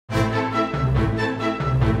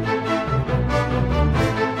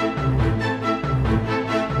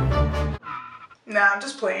Nah, I'm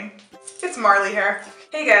just playing. It's Marley hair.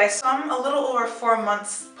 Hey guys, so I'm a little over 4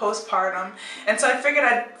 months postpartum, and so I figured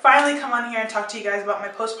I'd finally come on here and talk to you guys about my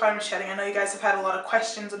postpartum shedding. I know you guys have had a lot of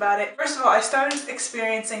questions about it. First of all, I started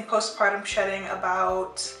experiencing postpartum shedding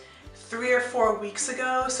about 3 or 4 weeks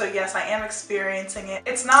ago, so yes, I am experiencing it.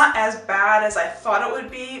 It's not as bad as I thought it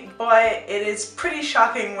would be, but it is pretty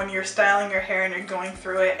shocking when you're styling your hair and you're going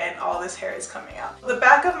through it and all this hair is coming out. The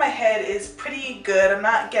back of my head is pretty good. I'm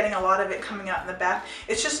not getting a lot of it coming out in the back.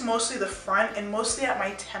 It's just mostly the front and mostly at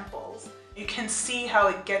my temples. You can see how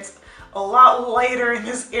it gets a lot lighter in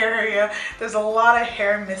this area. There's a lot of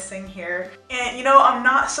hair missing here. And you know, I'm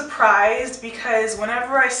not surprised because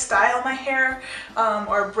whenever I style my hair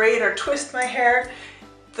or braid or twist my hair,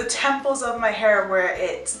 the temples of my hair where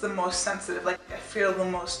it's the most sensitive, like I feel the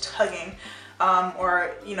most tugging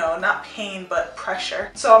or, you know, not pain but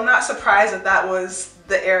pressure. So I'm not surprised that that was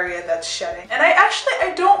the area that's shedding. And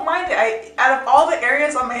I don't mind it. Out of all the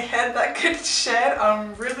areas on my head that could shed,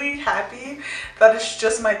 I'm really happy that it's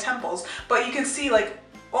just my temples. But you can see like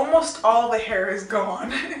almost all the hair is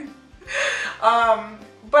gone.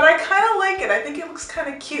 But I kind of like it. I think it looks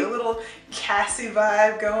kind of cute. A little Cassie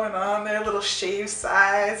vibe going on there, a little shave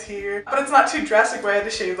size here. But it's not too drastic where I had to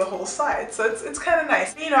shave the whole side. So it's kind of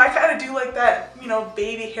nice. You know, I kind of do like that, you know,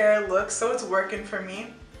 baby hair look, so it's working for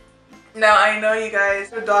me. Now, I know you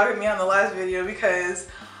guys were dogging me on the last video because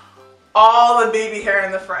all the baby hair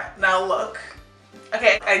in the front. Now look.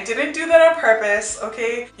 Okay, I didn't do that on purpose,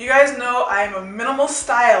 okay? You guys know I'm a minimal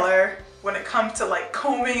styler when it comes to like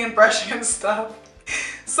combing and brushing and stuff.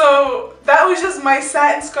 So that was just my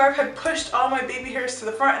satin scarf had pushed all my baby hairs to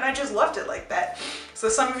the front and I just left it like that. So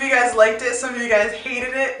some of you guys liked it, some of you guys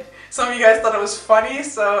hated it. Some of you guys thought it was funny,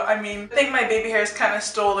 so I mean, I think my baby hairs kind of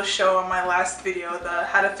stole the show on my last video, the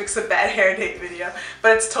how to fix a bad hair day video,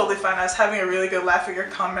 but it's totally fine. I was having a really good laugh at your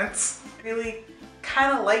comments. I really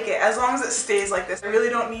kind of like it, as long as it stays like this. I really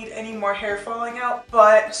don't need any more hair falling out,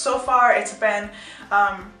 but so far it's been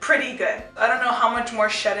pretty good. I don't know how much more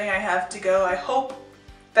shedding I have to go. I hope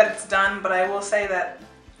that it's done, but I will say that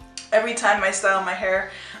every time I style my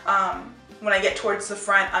hair, when I get towards the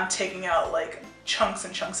front, I'm taking out like chunks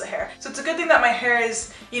and chunks of hair. So it's a good thing that my hair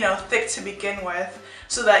is, you know, thick to begin with,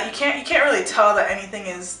 so that you can't really tell that anything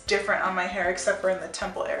is different on my hair except for in the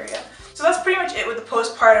temple area. So that's pretty much it with the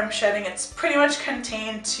postpartum shedding. It's pretty much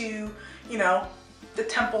contained to, you know, the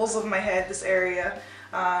temples of my head, this area,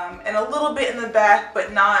 and a little bit in the back,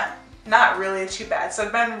 but not really too bad. So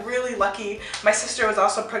I've been really lucky. My sister was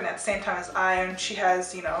also pregnant at the same time as I, and she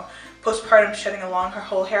has, you know, postpartum shedding along her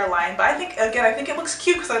whole hairline. But I think it looks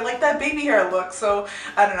cute because I like that baby hair look. So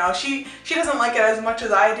I don't know, she doesn't like it as much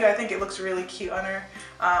as I do. I think it looks really cute on her.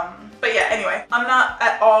 But yeah, anyway, I'm not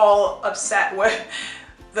at all upset with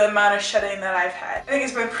the amount of shedding that I've had. I think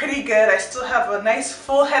it's been pretty good. I still have a nice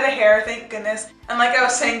full head of hair, thank goodness. And like I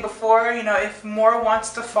was saying before, you know, if more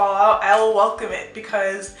wants to fall out, I will welcome it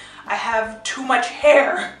because I have too much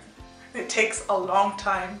hair. It takes a long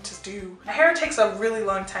time to do. My hair takes a really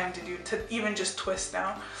long time to do, to even just twist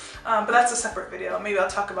now. But that's a separate video. Maybe I'll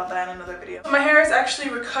talk about that in another video. My hair is actually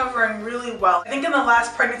recovering really well. I think in the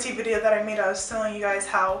last pregnancy video that I made, I was telling you guys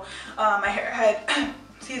how my hair had,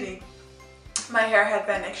 excuse me, my hair had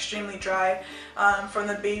been extremely dry from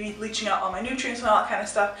the baby leaching out all my nutrients and all that kind of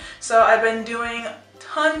stuff. So I've been doing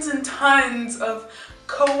tons and tons of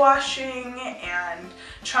co-washing and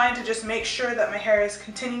trying to just make sure that my hair is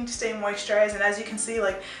continuing to stay moisturized. And as you can see,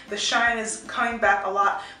 like, the shine is coming back a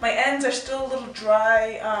lot. My ends are still a little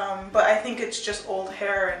dry, but I think it's just old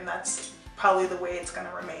hair, and that's probably the way it's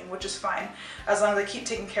gonna remain, which is fine. As long as I keep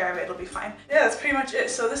taking care of it, it'll be fine. Yeah, that's pretty much it.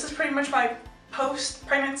 So this is pretty much my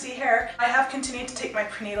post-pregnancy hair. I have continued to take my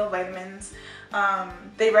prenatal vitamins.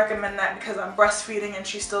 They recommend that because I'm breastfeeding and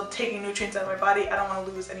she's still taking nutrients out of my body. I don't want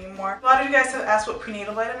to lose any more. A lot of you guys have asked what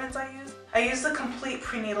prenatal vitamins I use. I use the Complete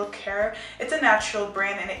Prenatal Care. It's a Naptural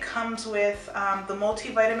brand and it comes with the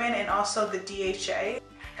multivitamin and also the DHA.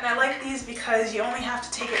 And I like these because you only have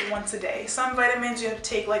to take it once a day. Some vitamins you have to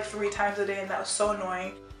take like 3 times a day, and that was so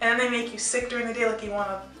annoying. And then they make you sick during the day, like you want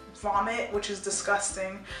to vomit, which is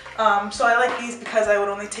disgusting. So I like these because I would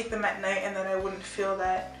only take them at night, and then I wouldn't feel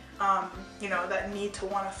that you know, that need to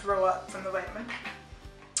want to throw up from the vitamin.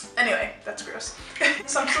 Anyway, that's gross.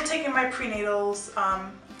 So I'm still taking my prenatals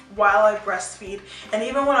while I breastfeed, and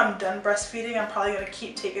even when I'm done breastfeeding, I'm probably going to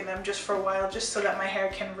keep taking them just for a while, just so that my hair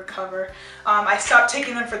can recover. I stopped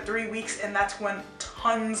taking them for 3 weeks, and that's when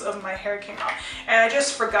tons of my hair came out. And I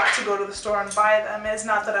just forgot to go to the store and buy them. It's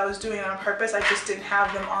not that I was doing it on purpose, I just didn't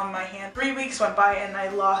have them on my hand. 3 weeks went by and I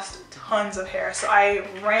lost tons of hair, so I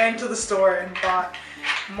ran to the store and bought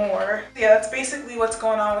more. Yeah, that's basically what's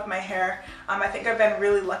going on with my hair. I think I've been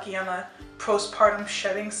really lucky on the postpartum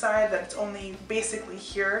shedding side that it's only basically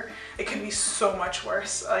here. It can be so much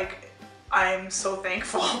worse. Like, I'm so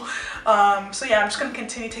thankful. So yeah, I'm just gonna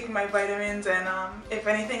continue taking my vitamins, and if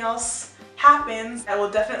anything else happens, I will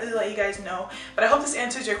definitely let you guys know. But I hope this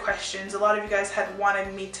answers your questions. A lot of you guys had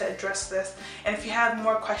wanted me to address this, and if you have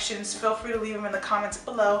more questions, feel free to leave them in the comments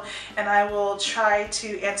below, and I will try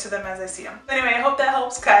to answer them as I see them. Anyway, I hope that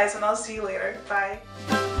helps, guys, and I'll see you later. Bye.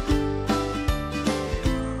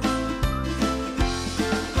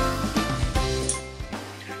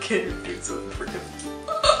 I can't even do something freaking.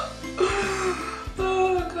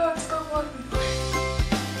 Oh god, stop watching me.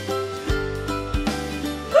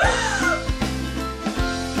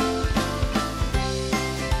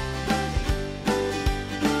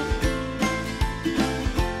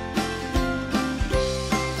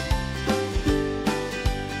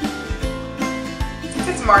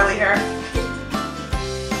 It's Marley hair.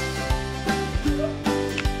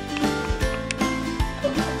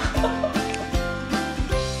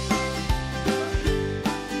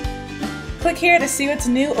 Click here to see what's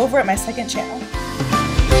new over at my second channel.